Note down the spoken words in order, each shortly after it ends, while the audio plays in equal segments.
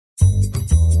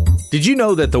Did you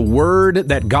know that the word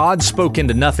that God spoke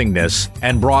into nothingness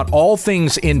and brought all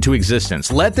things into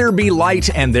existence? Let there be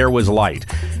light, and there was light.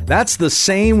 That's the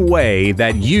same way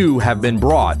that you have been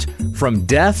brought from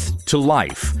death to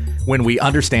life when we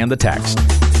understand the text.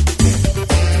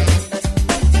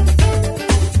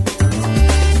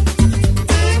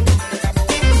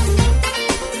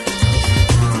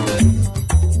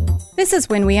 This is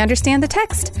When We Understand the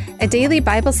Text, a daily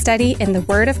Bible study in the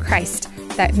Word of Christ,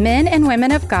 that men and women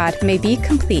of God may be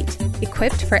complete,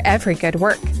 equipped for every good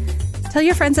work. Tell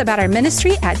your friends about our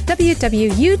ministry at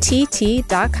wwutt.com.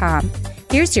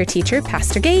 Here's your teacher,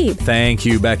 Pastor Gabe. Thank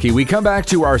you, Becky. We come back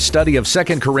to our study of 2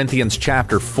 Corinthians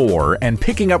chapter 4 and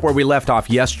picking up where we left off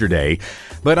yesterday,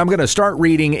 but I'm going to start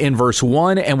reading in verse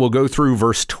 1 and we'll go through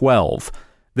verse 12.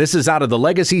 This is out of the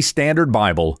Legacy Standard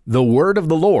Bible, the Word of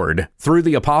the Lord, through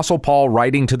the Apostle Paul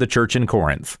writing to the church in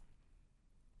Corinth.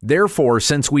 Therefore,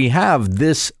 since we have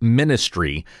this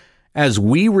ministry, as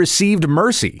we received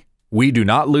mercy, we do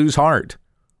not lose heart,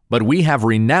 but we have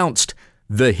renounced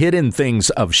the hidden things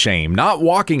of shame, not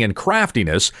walking in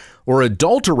craftiness or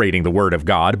adulterating the word of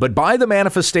God, but by the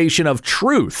manifestation of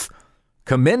truth,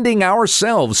 commending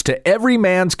ourselves to every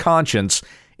man's conscience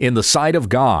in the sight of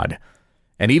God.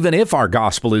 And even if our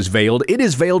gospel is veiled, it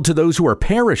is veiled to those who are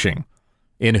perishing,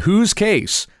 in whose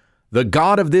case the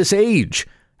God of this age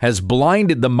has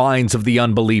blinded the minds of the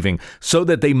unbelieving, so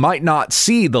that they might not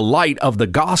see the light of the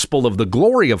gospel of the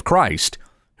glory of Christ,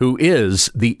 who is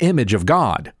the image of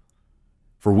God.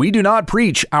 For we do not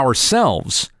preach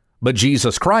ourselves, but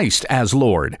Jesus Christ as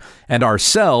Lord, and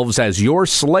ourselves as your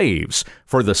slaves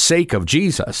for the sake of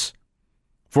Jesus.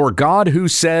 For God, who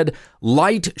said,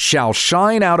 "Light shall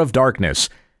shine out of darkness,"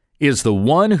 is the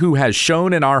one who has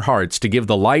shone in our hearts to give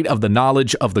the light of the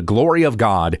knowledge of the glory of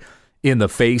God in the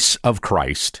face of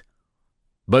Christ.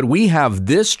 But we have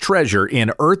this treasure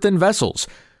in earthen vessels,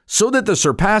 so that the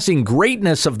surpassing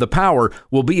greatness of the power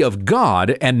will be of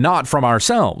God and not from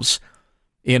ourselves.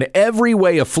 In every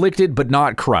way afflicted but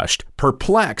not crushed,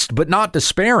 perplexed but not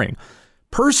despairing,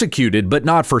 persecuted but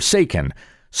not forsaken,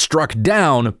 struck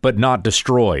down but not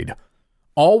destroyed,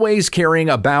 always carrying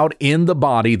about in the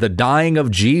body the dying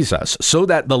of Jesus, so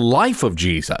that the life of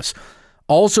Jesus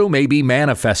also may be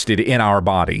manifested in our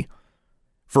body.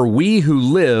 For we who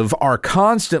live are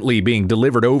constantly being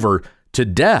delivered over to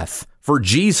death for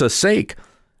Jesus' sake,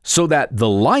 so that the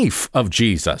life of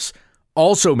Jesus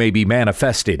also may be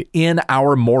manifested in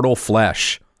our mortal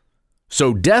flesh.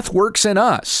 So death works in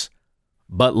us,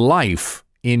 but life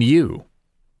in you.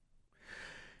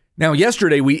 Now,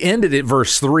 yesterday we ended at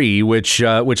verse 3, which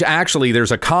actually there's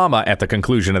a comma at the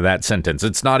conclusion of that sentence.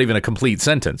 It's not even a complete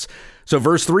sentence. So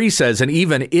verse 3 says, "And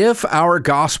even if our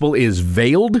gospel is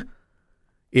veiled,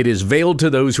 it is veiled to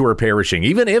those who are perishing."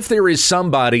 Even if there is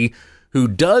somebody who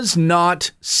does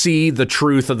not see the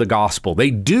truth of the gospel, they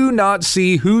do not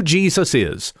see who Jesus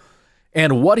is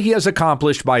and what he has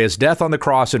accomplished by his death on the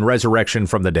cross and resurrection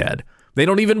from the dead. They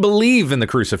don't even believe in the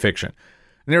crucifixion.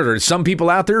 And there are some people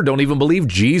out there who don't even believe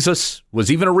Jesus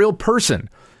was even a real person,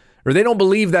 or they don't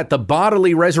believe that the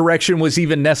bodily resurrection was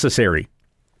even necessary.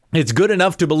 It's good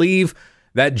enough to believe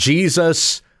that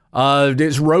Jesus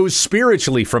rose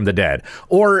spiritually from the dead,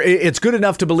 or it's good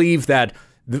enough to believe that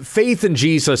the faith in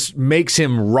Jesus makes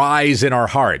him rise in our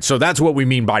hearts. So that's what we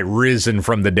mean by risen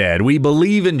from the dead. We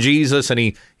believe in Jesus and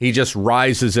he just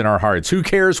rises in our hearts. Who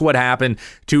cares what happened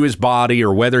to his body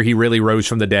or whether he really rose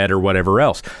from the dead or whatever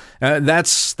else?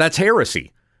 That's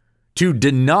heresy. To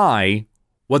deny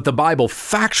what the Bible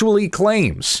factually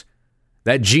claims,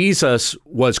 that Jesus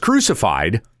was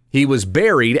crucified, he was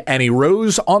buried, and he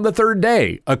rose on the third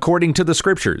day, according to the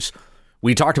scriptures.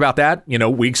 We talked about that,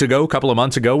 weeks ago, a couple of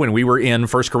months ago, when we were in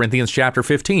 1 Corinthians chapter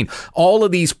 15. All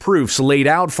of these proofs laid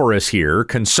out for us here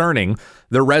concerning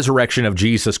the resurrection of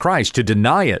Jesus Christ. To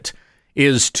deny it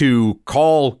is to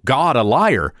call God a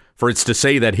liar, for it's to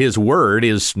say that his word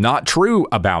is not true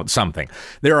about something.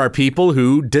 There are people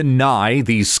who deny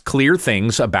these clear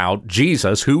things about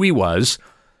Jesus, who he was,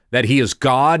 that he is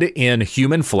God in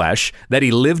human flesh, that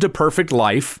he lived a perfect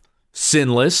life,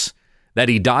 sinless, that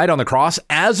he died on the cross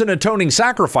as an atoning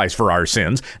sacrifice for our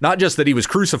sins, not just that he was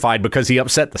crucified because he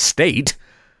upset the state.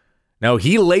 No,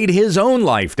 he laid his own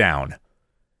life down,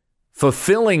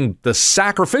 fulfilling the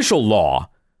sacrificial law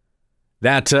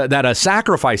that a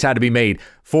sacrifice had to be made.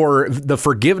 For the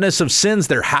forgiveness of sins,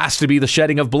 there has to be the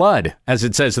shedding of blood, as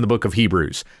it says in the book of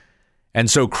Hebrews. And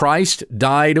so Christ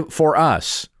died for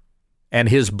us, and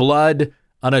his blood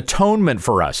an atonement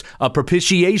for us, a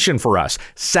propitiation for us,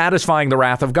 satisfying the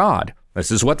wrath of God. This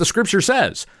is what the scripture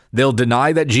says. They'll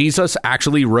deny that Jesus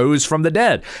actually rose from the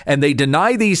dead, and they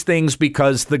deny these things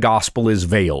because the gospel is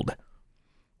veiled.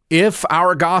 If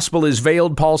our gospel is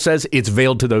veiled, Paul says, it's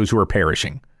veiled to those who are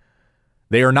perishing.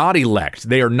 They are not elect.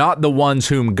 They are not the ones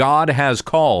whom God has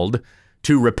called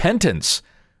to repentance,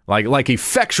 like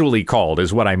effectually called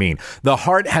is what I mean. The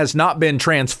heart has not been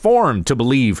transformed to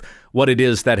believe what it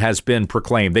is that has been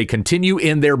proclaimed. They continue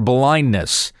in their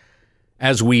blindness,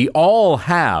 as we all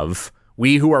have,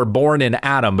 we who are born in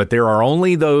Adam, but there are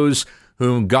only those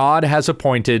whom God has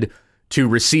appointed to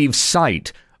receive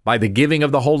sight by the giving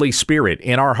of the Holy Spirit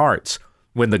in our hearts.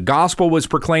 When the gospel was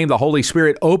proclaimed, the Holy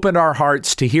Spirit opened our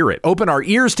hearts to hear it, opened our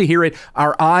ears to hear it,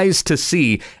 our eyes to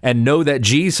see, and know that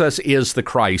Jesus is the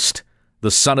Christ, the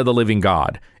Son of the living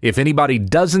God. If anybody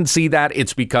doesn't see that,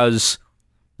 it's because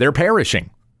they're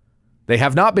perishing. They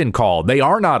have not been called. They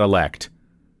are not elect.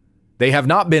 They have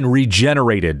not been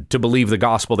regenerated to believe the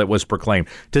gospel that was proclaimed,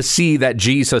 to see that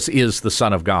Jesus is the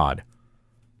Son of God.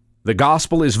 The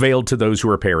gospel is veiled to those who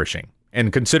are perishing.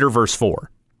 And consider verse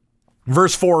 4.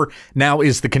 Verse 4 now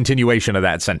is the continuation of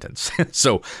that sentence.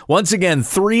 So once again,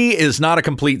 3 is not a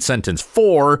complete sentence.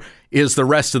 4 is the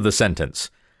rest of the sentence.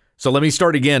 So let me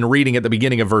start again reading at the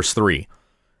beginning of verse 3.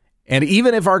 And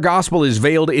even if our gospel is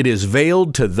veiled, it is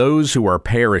veiled to those who are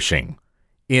perishing,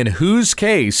 in whose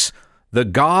case the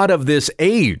God of this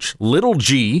age, little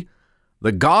g,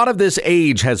 the God of this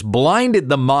age has blinded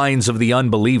the minds of the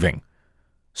unbelieving,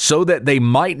 so that they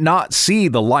might not see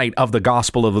the light of the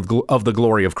gospel of the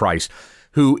glory of Christ,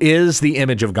 who is the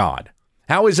image of God.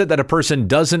 How is it that a person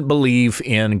doesn't believe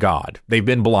in God? They've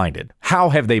been blinded. How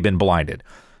have they been blinded?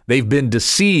 They've been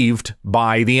deceived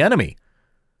by the enemy,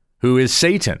 who is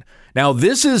Satan. Now,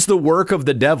 this is the work of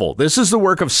the devil. This is the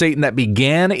work of Satan that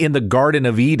began in the Garden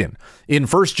of Eden. In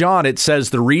 1 John, it says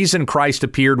the reason Christ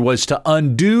appeared was to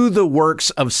undo the works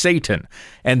of Satan.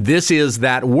 And this is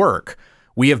that work.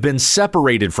 We have been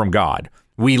separated from God.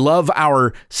 We love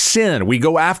our sin. We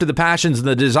go after the passions and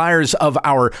the desires of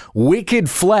our wicked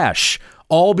flesh,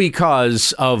 all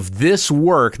because of this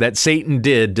work that Satan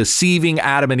did, deceiving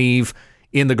Adam and Eve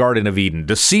in the Garden of Eden,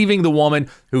 deceiving the woman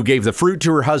who gave the fruit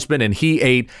to her husband and he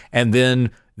ate, and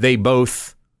then they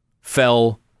both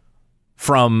fell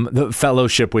from the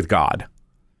fellowship with God.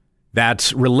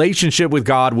 That relationship with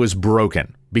God was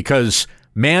broken because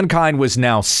mankind was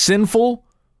now sinful.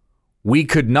 We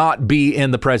could not be in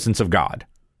the presence of God.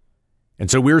 And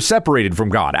so we were separated from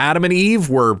God. Adam and Eve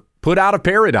were put out of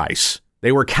paradise.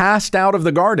 They were cast out of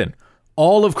the garden.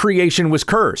 All of creation was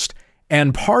cursed.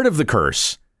 And part of the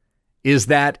curse is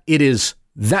that it is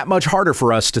that much harder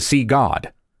for us to see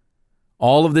God.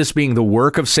 All of this being the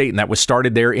work of Satan that was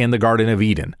started there in the Garden of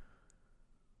Eden.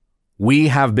 We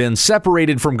have been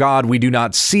separated from God. We do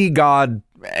not see God.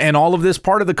 And all of this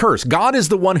part of the curse. God is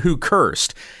the one who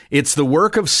cursed. It's the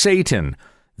work of Satan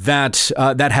that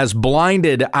has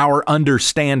blinded our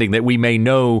understanding that we may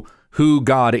know who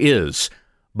God is.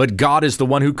 But God is the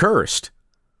one who cursed.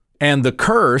 And the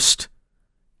cursed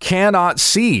cannot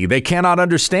see. They cannot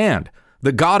understand.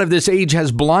 The God of this age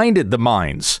has blinded the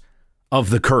minds of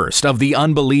the cursed, of the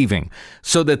unbelieving,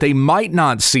 so that they might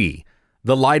not see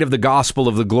the light of the gospel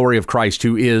of the glory of Christ,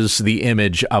 who is the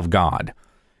image of God.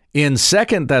 In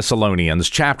 2 Thessalonians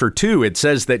chapter 2, it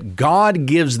says that God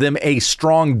gives them a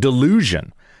strong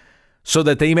delusion so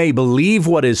that they may believe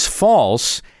what is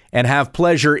false and have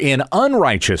pleasure in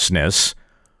unrighteousness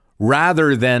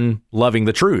rather than loving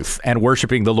the truth and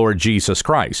worshiping the Lord Jesus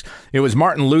Christ. It was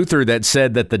Martin Luther that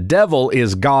said that the devil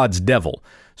is God's devil.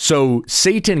 So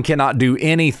Satan cannot do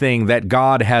anything that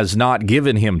God has not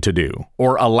given him to do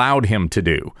or allowed him to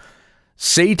do.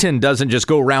 Satan doesn't just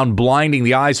go around blinding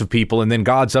the eyes of people and then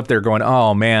God's up there going,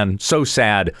 oh man, so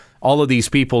sad, all of these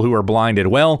people who are blinded.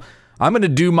 Well, I'm going to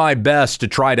do my best to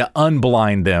try to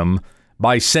unblind them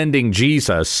by sending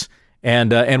Jesus,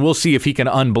 and we'll see if he can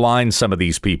unblind some of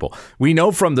these people. We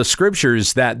know from the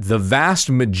scriptures that the vast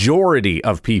majority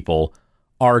of people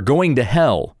are going to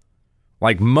hell.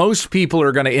 Like most people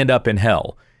are going to end up in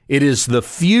hell. It is the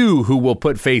few who will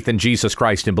put faith in Jesus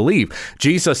Christ and believe.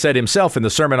 Jesus said himself in the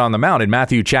Sermon on the Mount in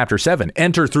Matthew chapter 7,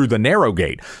 enter through the narrow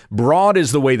gate. Broad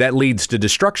is the way that leads to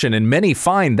destruction, and many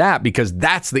find that because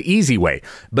that's the easy way.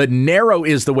 But narrow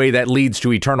is the way that leads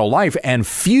to eternal life, and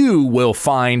few will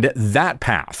find that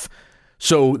path.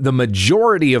 So the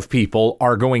majority of people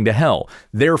are going to hell.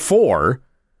 Therefore,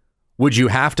 would you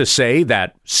have to say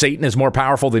that Satan is more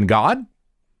powerful than God?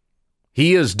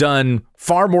 He has done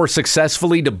far more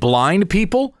successfully to blind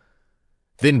people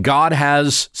than God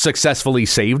has successfully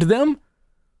saved them?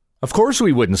 Of course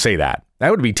we wouldn't say that.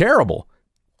 That would be terrible.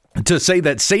 To say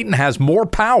that Satan has more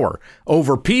power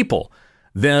over people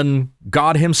than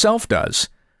God himself does.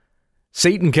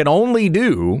 Satan can only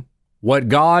do what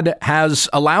God has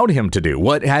allowed him to do,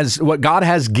 what God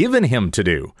has given him to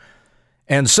do.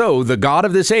 And so the God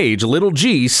of this age, little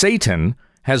g, Satan,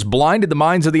 has blinded the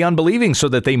minds of the unbelieving so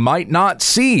that they might not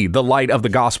see the light of the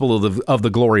gospel of the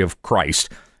glory of Christ,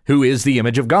 who is the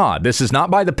image of God. This is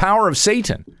not by the power of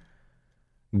Satan.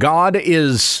 God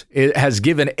has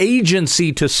given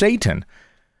agency to Satan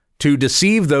to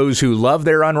deceive those who love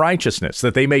their unrighteousness,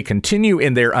 that they may continue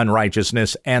in their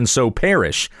unrighteousness and so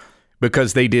perish,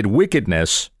 because they did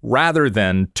wickedness rather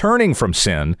than turning from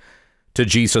sin to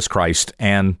Jesus Christ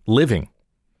and living.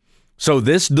 So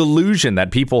this delusion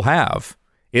that people have,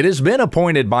 it has been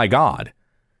appointed by God.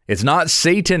 It's not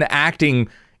Satan acting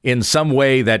in some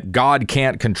way that God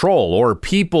can't control, or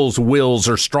people's wills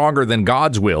are stronger than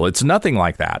God's will. It's nothing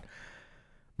like that.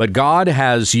 But God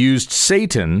has used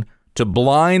Satan to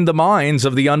blind the minds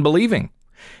of the unbelieving.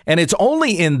 And it's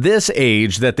only in this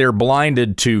age that they're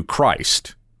blinded to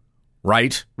Christ,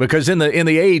 right? Because in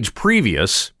the age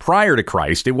prior to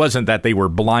Christ, it wasn't that they were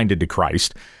blinded to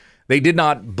Christ. They did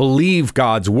not believe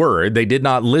God's word. They did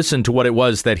not listen to what it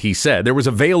was that he said. There was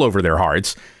a veil over their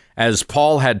hearts, as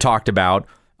Paul had talked about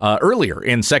earlier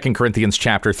in 2 Corinthians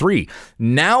chapter 3.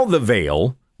 Now the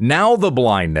veil, now the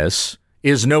blindness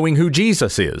is knowing who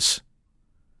Jesus is.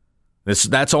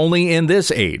 That's only in this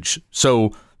age.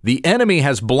 So the enemy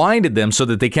has blinded them so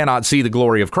that they cannot see the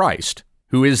glory of Christ,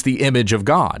 who is the image of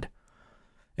God.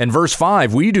 In verse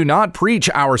 5, we do not preach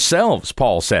ourselves,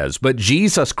 Paul says, but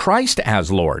Jesus Christ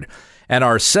as Lord, and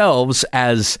ourselves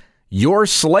as your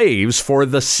slaves for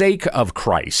the sake of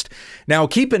Christ. Now,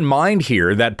 keep in mind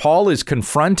here that Paul is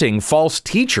confronting false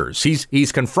teachers.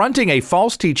 He's confronting a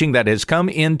false teaching that has come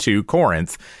into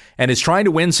Corinth and is trying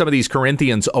to win some of these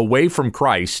Corinthians away from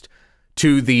Christ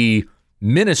to the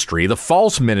ministry, the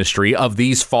false ministry of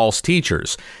these false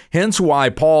teachers. Hence why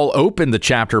Paul opened the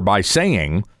chapter by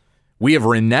saying, we have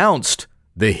renounced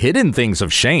the hidden things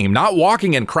of shame, not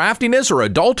walking in craftiness or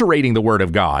adulterating the word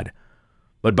of God,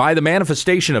 but by the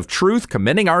manifestation of truth,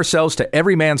 commending ourselves to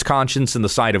every man's conscience in the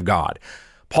sight of God.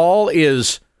 Paul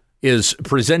is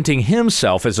presenting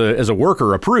himself as a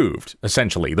worker approved,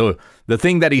 essentially. The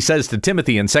thing that he says to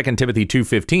Timothy in 2 Timothy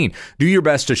 2:15, do your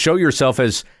best to show yourself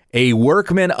as a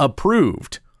workman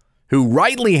approved, who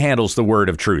rightly handles the word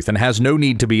of truth and has no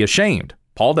need to be ashamed.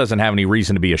 Paul doesn't have any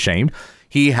reason to be ashamed.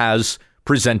 He has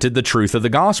presented the truth of the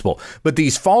gospel. But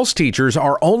these false teachers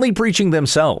are only preaching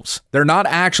themselves. They're not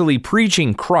actually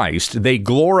preaching Christ. They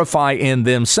glorify in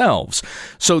themselves.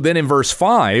 So then in verse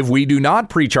 5, we do not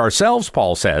preach ourselves,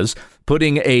 Paul says,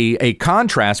 putting a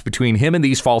contrast between him and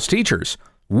these false teachers.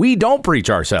 We don't preach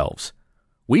ourselves.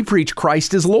 We preach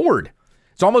Christ as Lord.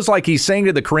 It's almost like he's saying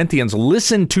to the Corinthians,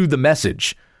 listen to the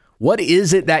message. What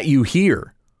is it that you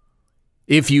hear?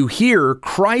 If you hear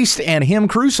Christ and him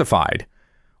crucified,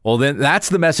 well, then that's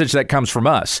the message that comes from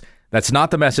us. That's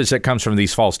not the message that comes from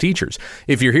these false teachers.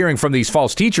 If you're hearing from these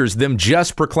false teachers, them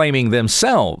just proclaiming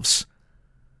themselves,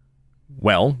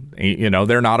 well,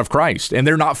 they're not of Christ, and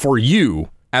they're not for you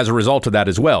as a result of that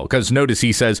as well. Because notice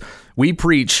he says, we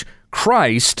preach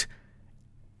Christ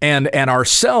and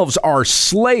ourselves are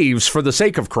slaves for the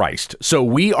sake of Christ. So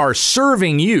we are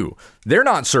serving you. They're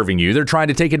not serving you. They're trying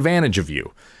to take advantage of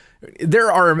you.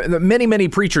 There are many, many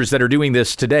preachers that are doing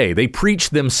this today. They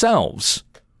preach themselves.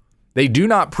 They do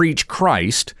not preach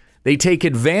Christ. They take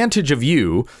advantage of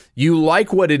you. You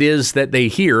like what it is that they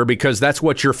hear because that's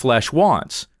what your flesh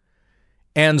wants.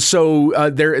 And so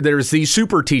there's these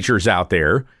super teachers out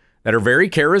there that are very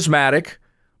charismatic,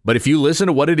 but if you listen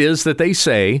to what it is that they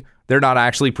say, they're not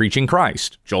actually preaching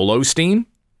Christ. Joel Osteen,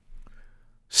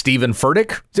 Stephen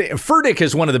Furtick. Furtick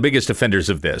is one of the biggest offenders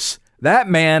of this. That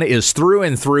man is through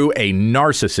and through a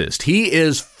narcissist. He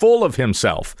is full of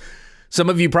himself. Some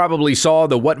of you probably saw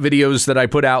the What videos that I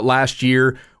put out last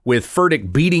year with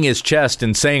Furtick beating his chest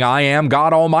and saying, I am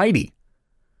God Almighty.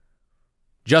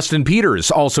 Justin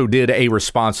Peters also did a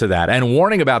response to that and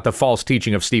warning about the false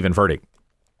teaching of Stephen Furtick.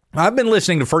 I've been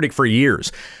listening to Furtick for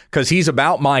years because he's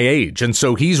about my age. And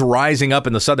so he's rising up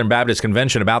in the Southern Baptist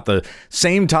Convention about the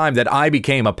same time that I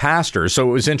became a pastor. So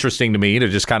it was interesting to me to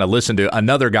just kind of listen to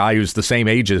another guy who's the same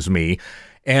age as me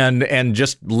and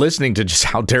just listening to just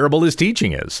how terrible his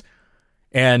teaching is.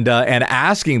 And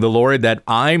asking the Lord that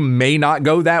I may not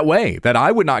go that way, that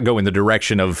I would not go in the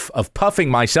direction of puffing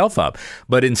myself up,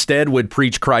 but instead would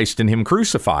preach Christ and him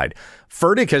crucified.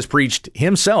 Furtick has preached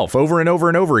himself over and over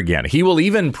and over again. He will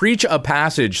even preach a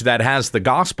passage that has the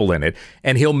gospel in it,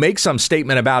 and he'll make some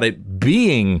statement about it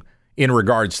being in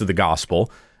regards to the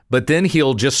gospel, but then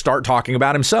he'll just start talking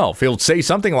about himself. He'll say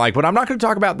something like, but I'm not going to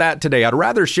talk about that today. I'd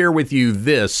rather share with you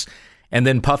this, and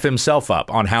then puff himself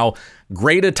up on how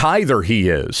great a tither he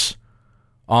is.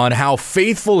 on how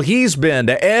faithful he's been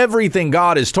to everything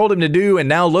God has told him to do. And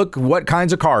now look what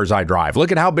kinds of cars I drive. Look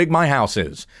at how big my house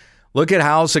is. Look at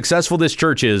how successful this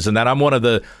church is, and that I'm one of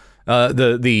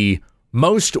the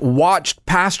most watched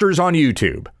pastors on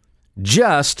YouTube,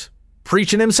 just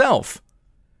preaching himself.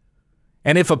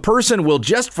 And if a person will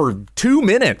just for 2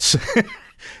 minutes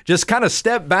just kind of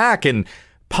step back and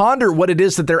ponder what it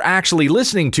is that they're actually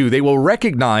listening to, they will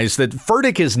recognize that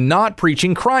Furtick is not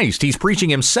preaching Christ. He's preaching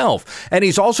himself. And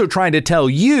he's also trying to tell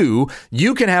you,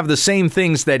 you can have the same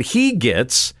things that he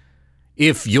gets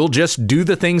if you'll just do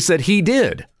the things that he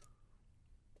did.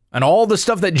 And all the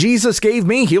stuff that Jesus gave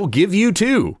me, he'll give you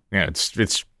too. Yeah,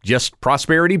 it's just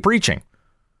prosperity preaching.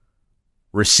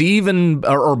 Receive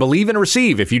or believe and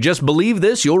receive. If you just believe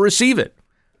this, you'll receive it.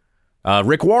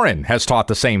 Rick Warren has taught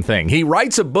the same thing. He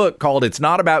writes a book called It's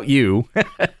Not About You.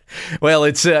 Well,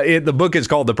 the book is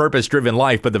called The Purpose-Driven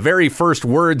Life, but the very first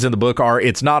words in the book are,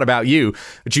 it's not about you.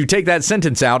 But you take that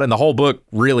sentence out and the whole book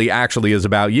really actually is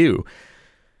about you.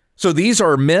 So these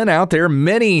are men out there,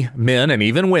 many men and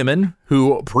even women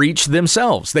who preach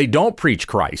themselves. They don't preach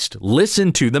Christ.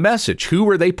 Listen to the message. Who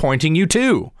are they pointing you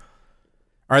to?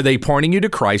 Are they pointing you to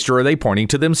Christ, or are they pointing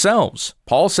to themselves?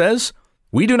 Paul says,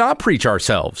 we do not preach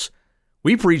ourselves.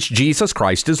 We preach Jesus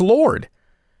Christ as Lord.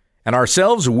 And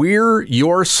ourselves, we're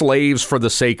your slaves for the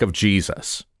sake of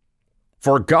Jesus.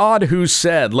 For God, who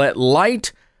said, let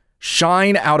light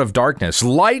shine out of darkness,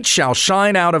 light shall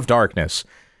shine out of darkness,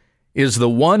 is the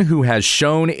one who has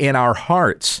shone in our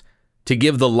hearts to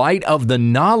give the light of the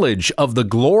knowledge of the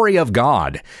glory of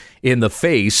God in the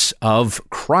face of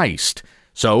Christ.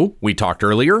 So we talked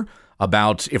earlier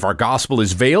about if our gospel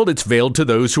is veiled, it's veiled to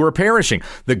those who are perishing.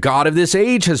 The God of this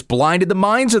age has blinded the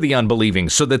minds of the unbelieving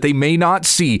so that they may not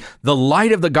see the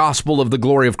light of the gospel of the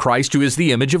glory of Christ, who is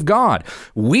the image of God.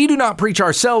 We do not preach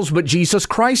ourselves, but Jesus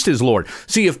Christ is Lord.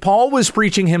 See, if Paul was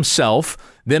preaching himself,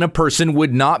 then a person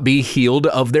would not be healed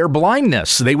of their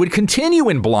blindness. They would continue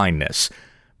in blindness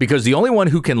because the only one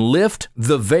who can lift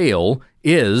the veil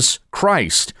is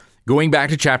Christ. Going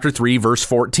back to chapter 3, verse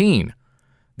 14.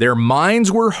 Their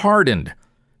minds were hardened,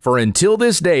 for until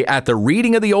this day, at the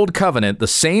reading of the old covenant, the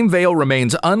same veil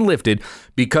remains unlifted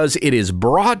because it is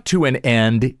brought to an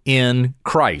end in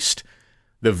Christ.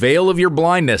 The veil of your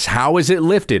blindness, how is it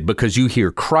lifted? Because you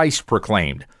hear Christ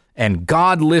proclaimed, and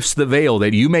God lifts the veil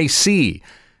that you may see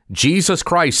Jesus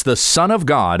Christ, the Son of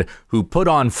God, who put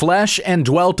on flesh and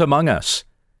dwelt among us.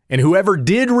 And whoever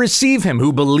did receive him,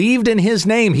 who believed in his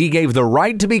name, he gave the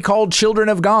right to be called children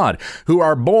of God, who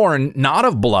are born not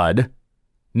of blood,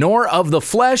 nor of the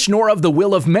flesh, nor of the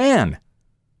will of man,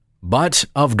 but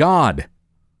of God.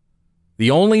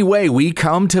 The only way we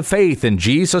come to faith in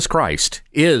Jesus Christ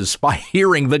is by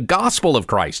hearing the gospel of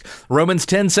Christ. Romans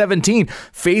 10:17,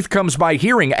 faith comes by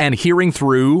hearing, and hearing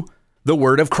through the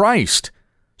word of Christ.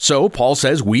 So Paul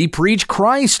says we preach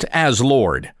Christ as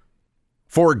Lord.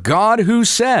 For God, who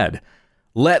said,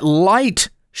 let light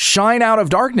shine out of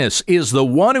darkness, is the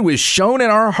one who is shown in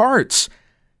our hearts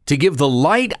to give the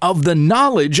light of the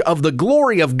knowledge of the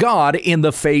glory of God in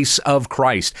the face of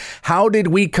Christ. How did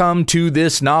we come to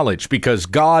this knowledge? Because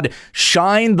God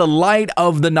shined the light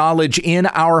of the knowledge in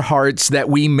our hearts that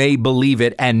we may believe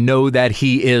it and know that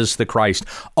he is the Christ.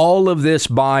 All of this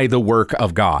by the work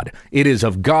of God. It is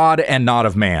of God and not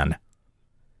of man.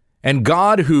 And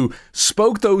God, who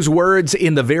spoke those words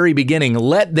in the very beginning,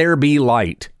 let there be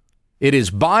light. It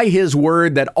is by his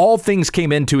word that all things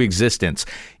came into existence.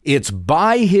 It's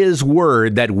by his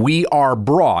word that we are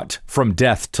brought from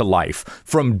death to life,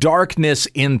 from darkness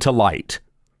into light.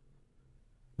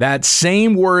 That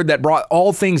same word that brought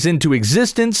all things into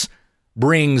existence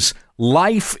brings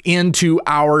life into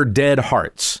our dead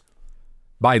hearts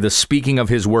by the speaking of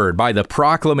his word, by the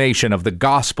proclamation of the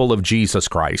gospel of Jesus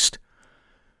Christ.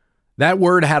 That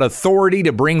word had authority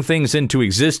to bring things into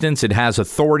existence. It has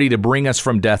authority to bring us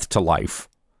from death to life.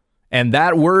 And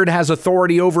that word has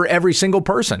authority over every single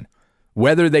person,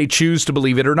 whether they choose to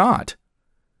believe it or not.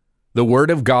 The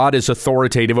word of God is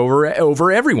authoritative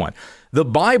over everyone. The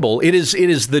Bible, it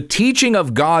is the teaching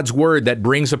of God's word that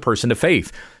brings a person to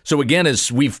faith. So again,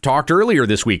 as we've talked earlier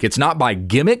this week, it's not by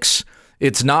gimmicks.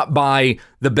 It's not by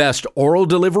the best oral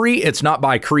delivery. It's not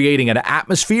by creating an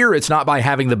atmosphere. It's not by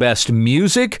having the best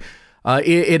music.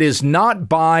 It is not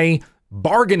by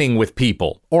bargaining with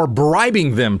people or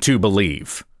bribing them to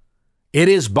believe. It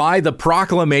is by the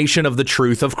proclamation of the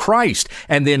truth of Christ.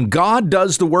 And then God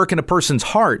does the work in a person's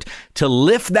heart to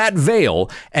lift that veil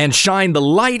and shine the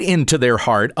light into their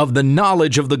heart of the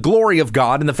knowledge of the glory of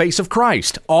God in the face of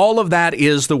Christ. All of that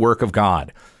is the work of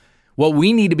God. What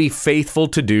we need to be faithful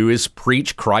to do is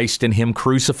preach Christ and him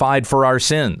crucified for our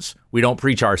sins. We don't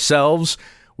preach ourselves.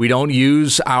 We don't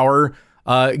use our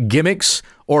gimmicks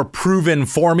or proven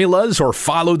formulas or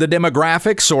follow the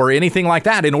demographics or anything like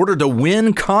that in order to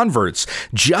win converts.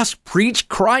 Just preach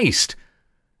Christ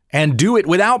and do it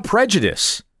without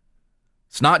prejudice.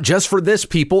 It's not just for this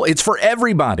people, it's for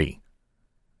everybody.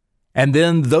 And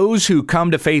then those who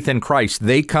come to faith in Christ,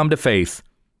 they come to faith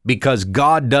because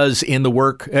God does the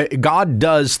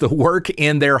work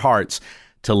in their hearts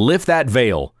to lift that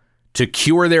veil, to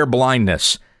cure their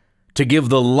blindness, to give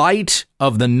the light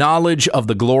of the knowledge of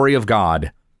the glory of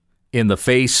God in the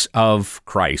face of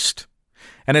Christ.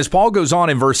 And as Paul goes on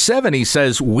in verse 7, he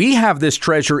says, we have this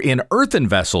treasure in earthen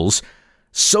vessels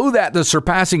so that the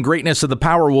surpassing greatness of the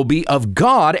power will be of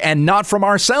God and not from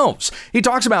ourselves. He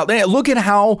talks about, look at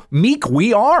how meek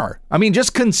we are. I mean,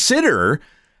 just consider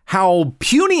how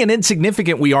puny and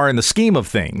insignificant we are in the scheme of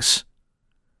things.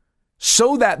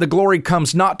 So that the glory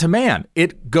comes not to man,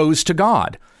 it goes to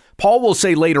God. Paul will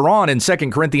say later on in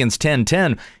 2 Corinthians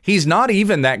 10:10, he's not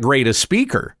even that great a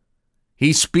speaker.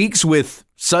 He speaks with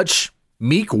such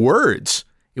meek words,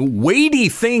 weighty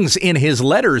things in his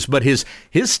letters, but his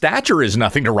stature is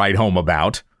nothing to write home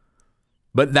about.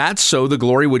 But that's so the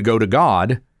glory would go to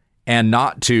God and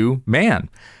not to man.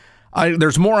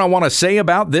 There's more I want to say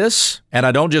about this, and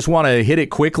I don't just want to hit it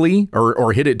quickly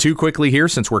or hit it too quickly here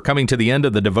since we're coming to the end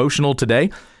of the devotional today.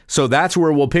 So that's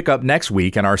where we'll pick up next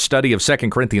week in our study of 2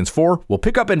 Corinthians 4. We'll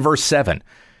pick up in verse 7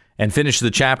 and finish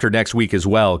the chapter next week as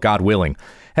well, God willing.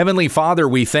 Heavenly Father,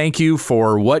 we thank you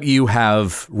for what you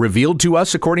have revealed to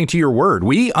us according to your word.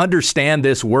 We understand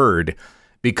this word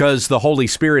because the Holy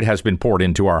Spirit has been poured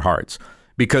into our hearts,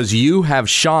 because you have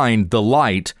shined the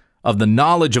light of the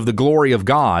knowledge of the glory of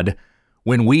God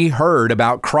when we heard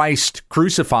about Christ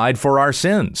crucified for our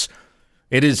sins.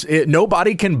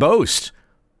 Nobody can boast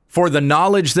for the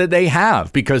knowledge that they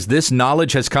have, because this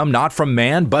knowledge has come not from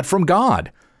man, but from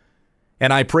God.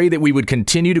 And I pray that we would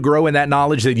continue to grow in that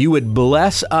knowledge, that you would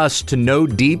bless us to know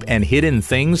deep and hidden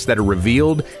things that are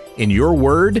revealed in your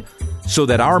word, so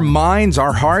that our minds,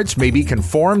 our hearts may be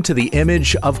conformed to the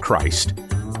image of Christ,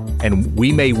 and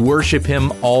we may worship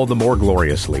him all the more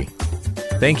gloriously.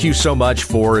 Thank you so much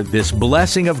for this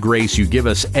blessing of grace you give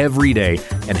us every day,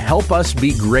 and help us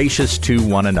be gracious to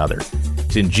one another.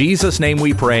 It's in Jesus' name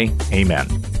we pray. Amen.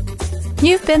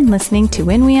 You've been listening to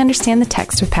When We Understand the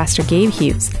Text with Pastor Gabe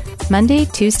Hughes. Monday,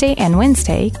 Tuesday, and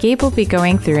Wednesday, Gabe will be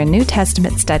going through a New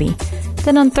Testament study.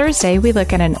 Then on Thursday, we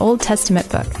look at an Old Testament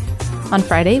book. On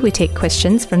Friday, we take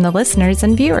questions from the listeners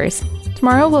and viewers.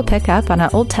 Tomorrow, we'll pick up on an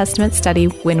Old Testament study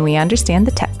when we understand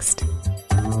the text.